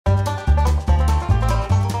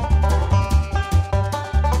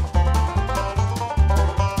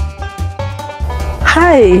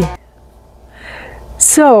Hi!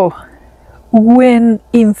 So, when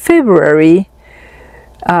in February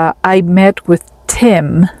I met with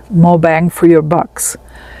Tim, more bang for your bucks,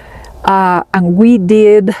 and we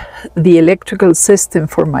did the electrical system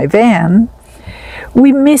for my van,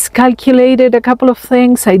 we miscalculated a couple of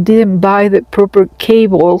things. I didn't buy the proper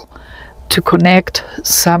cable to connect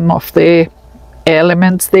some of the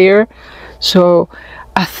elements there, so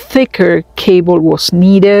a thicker cable was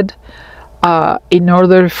needed in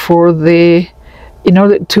order to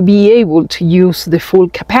be able to use the full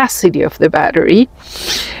capacity of the battery.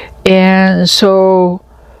 And so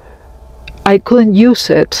I couldn't use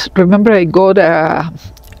it. Remember, I got a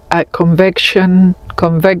convection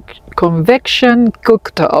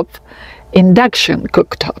cooktop, induction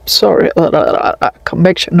cooktop, sorry,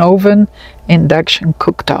 convection oven, induction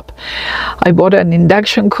cooktop. I bought an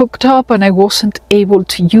induction cooktop and I wasn't able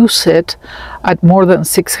to use it at more than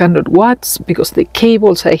 600 watts because the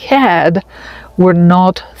cables I had were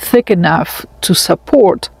not thick enough to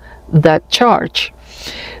support that charge.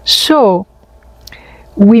 So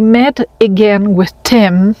we met again with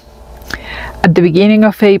Tim at the beginning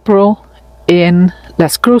of April in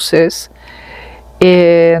Las Cruces,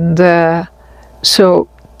 and so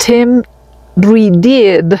Tim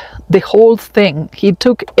redid the whole thing. He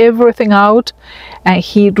took everything out and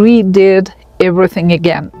he redid everything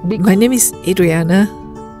again. My name is Adriana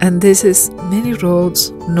and this is Many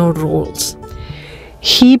Roads, No Rules.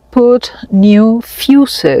 He put new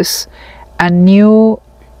fuses and new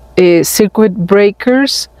circuit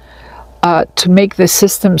breakers to make the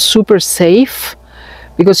system super safe,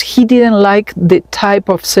 because he didn't like the type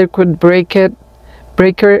of circuit breaker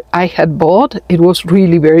I had bought. It was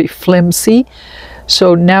really very flimsy.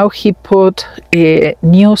 So now he put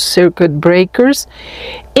new circuit breakers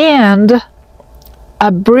and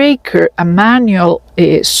a breaker, a manual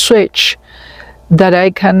switch that I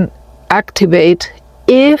can activate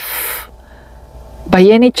if by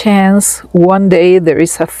any chance one day there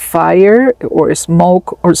is a fire or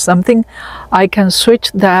smoke or something. I can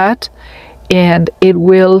switch that and it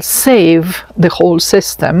will save the whole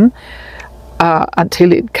system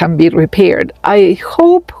until it can be repaired. I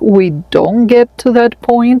hope we don't get to that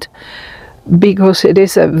point, because it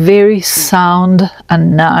is a very sound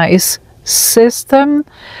and nice system.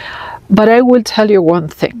 But I will tell you one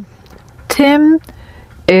thing, Tim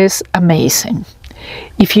is amazing.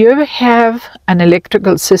 If you ever have an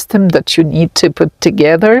electrical system that you need to put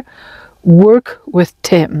together, work with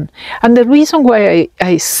Tim. And the reason why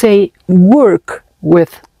I say work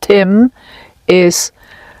with Tim is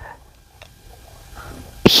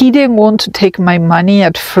he didn't want to take my money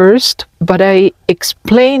at first, but I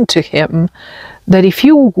explained to him that if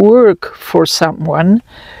you work for someone,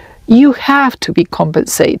 you have to be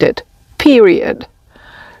compensated, period.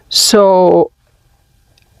 So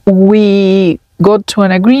we got to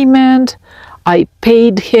an agreement, I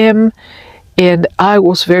paid him, and I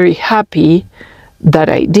was very happy that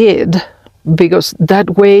I did, because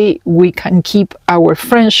that way we can keep our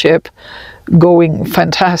friendship going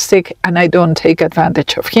fantastic and I don't take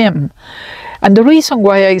advantage of him. And the reason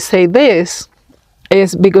why I say this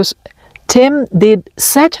is because Tim did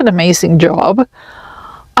such an amazing job.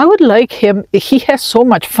 I would like him, he has so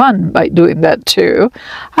much fun by doing that too.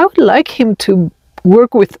 I would like him to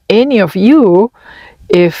work with any of you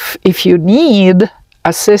if you need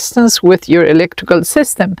assistance with your electrical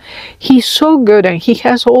system. He's so good and he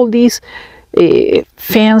has all these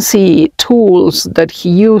fancy tools that he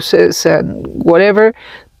uses and whatever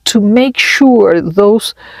to make sure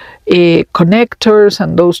those connectors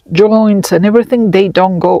and those joints and everything, they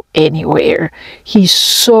don't go anywhere. He's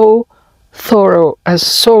so thorough and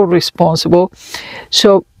so responsible.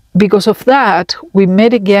 So because of that, we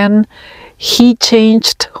met again. He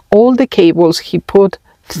changed all the cables. He put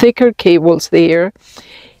thicker cables there.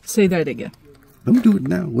 Say that again. Don't do it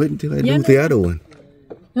now. Wait until I do the other one.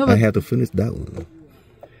 No, I have to finish that one.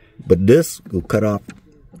 But this will cut off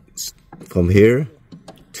from here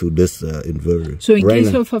to this inverter. So in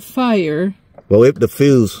case of a fire... Well, if the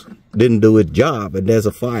fuse didn't do its job and there's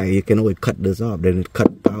a fire, you can always cut this off. Then it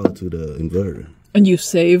cut power to the inverter. And you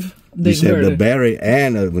save the inverter. You save the battery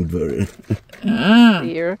and the inverter.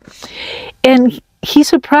 Here. And he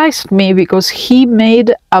surprised me because he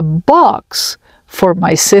made a box for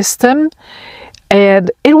my system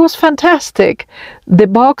and it was fantastic. The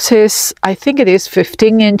box is, I think it is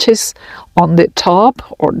 15 inches on the top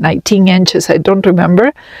or 19 inches, I don't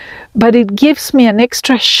remember, but it gives me an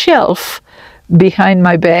extra shelf behind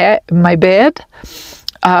my bed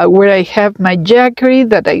where I have my jackery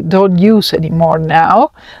that I don't use anymore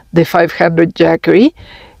now, the 500 jackery.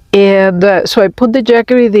 And so I put the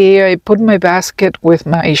jackery there, I put my basket with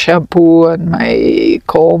my shampoo and my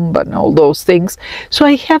comb and all those things. So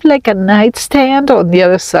I have like a nightstand on the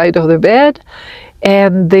other side of the bed,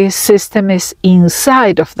 and this system is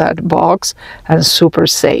inside of that box and super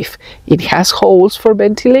safe. It has holes for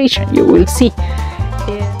ventilation, you will see.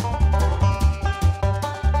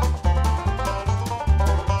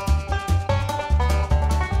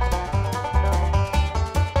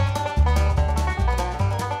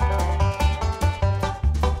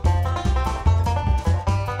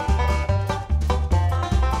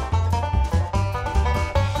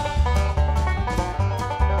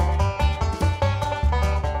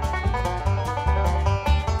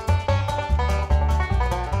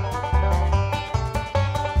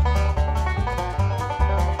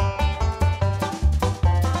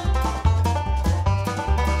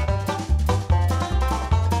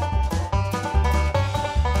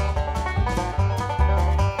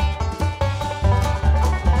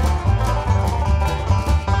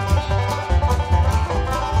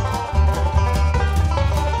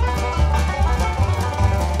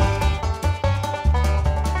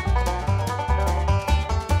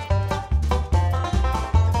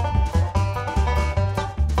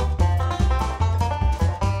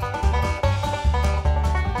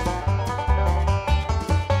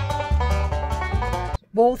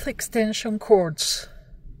 Both extension cords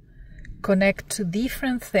connect to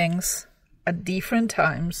different things at different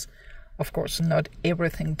times. Of course, not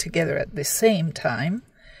everything together at the same time,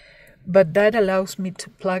 but that allows me to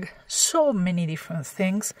plug so many different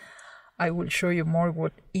things. I will show you more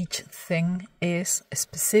what each thing is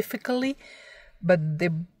specifically, but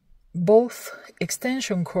both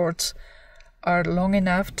extension cords are long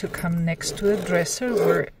enough to come next to the dresser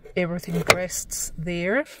where everything rests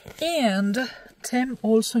there. And Tim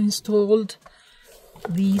also installed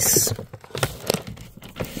these,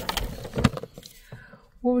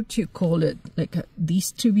 what would you call it, like a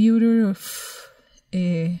distributor of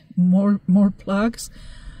more plugs.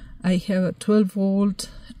 I have a 12 volt,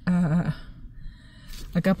 a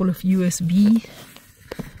couple of USB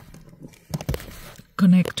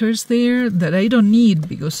connectors there that I don't need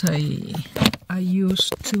because I use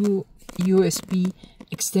 2 USB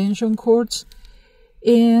extension cords,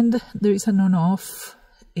 and there is an on-off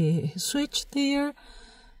switch there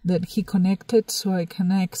that he connected so I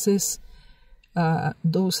can access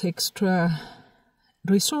those extra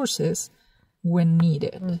resources when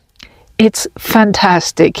needed. It's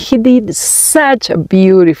fantastic. He did such a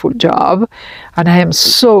beautiful job, and I am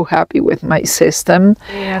so happy with my system.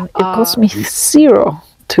 And it cost me $0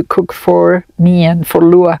 to cook for me and for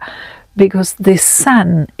Lua because the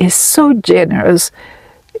sun is so generous.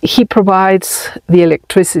 He provides the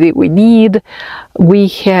electricity we need. We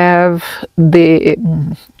have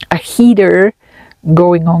a heater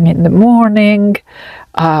going on in the morning.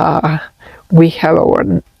 We have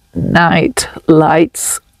our night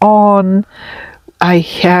lights on. I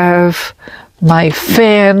have my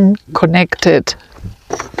fan connected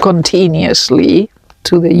continuously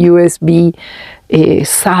to the USB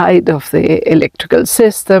side of the electrical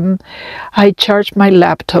system. I charge my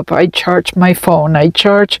laptop, I charge my phone, I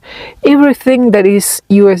charge everything that is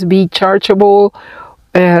USB chargeable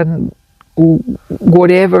and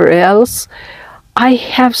whatever else. I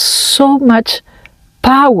have so much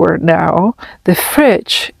power now. The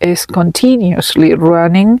fridge is continuously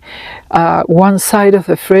running. One side of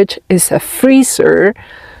the fridge is a freezer,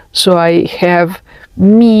 so I have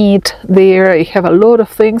meat there. I have a lot of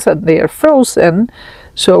things and they are frozen,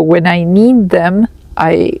 so when I need them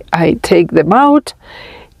I take them out.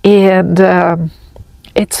 And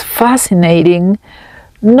it's fascinating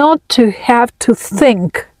not to have to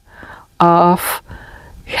think of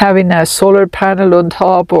having a solar panel on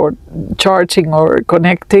top or charging or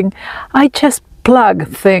connecting. I just plug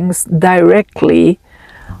things directly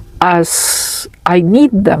as I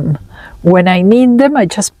need them. When I need them, I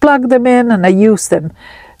just plug them in and I use them.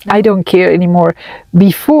 I don't care anymore.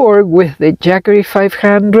 Before, with the Jackery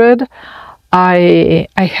 500, I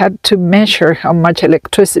had to measure how much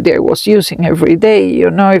electricity I was using every day.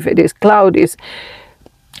 You know, if it is cloudy.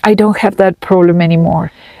 I don't have that problem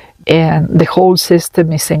anymore. And the whole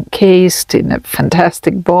system is encased in a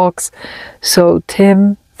fantastic box. So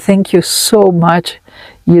Tim, thank you so much.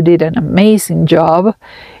 You did an amazing job.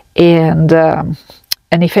 And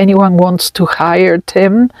if anyone wants to hire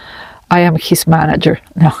Tim, I am his manager.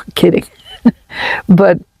 No, kidding.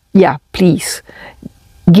 But yeah, please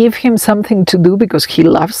give him something to do because he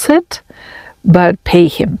loves it, but pay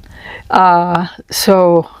him.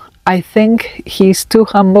 So I think he's too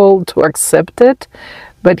humble to accept it,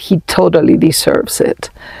 but he totally deserves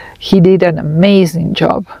it. He did an amazing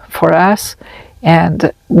job for us,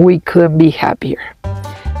 and we couldn't be happier.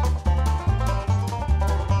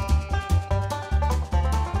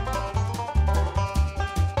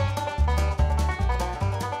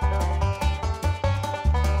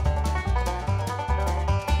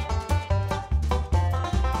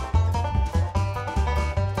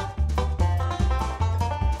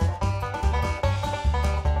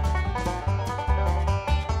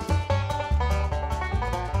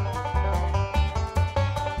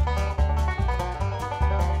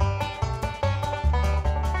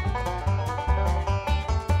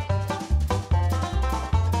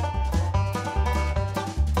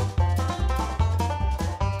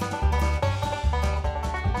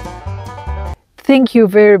 Thank you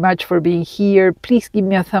very much for being here. Please give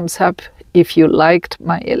me a thumbs up if you liked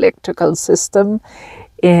my electrical system,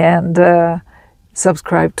 and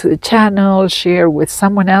subscribe to the channel, share with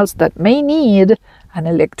someone else that may need an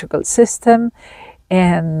electrical system,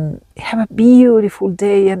 and have a beautiful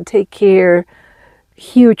day and take care.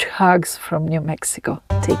 Huge hugs from New Mexico.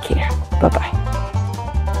 Take care. Bye-bye.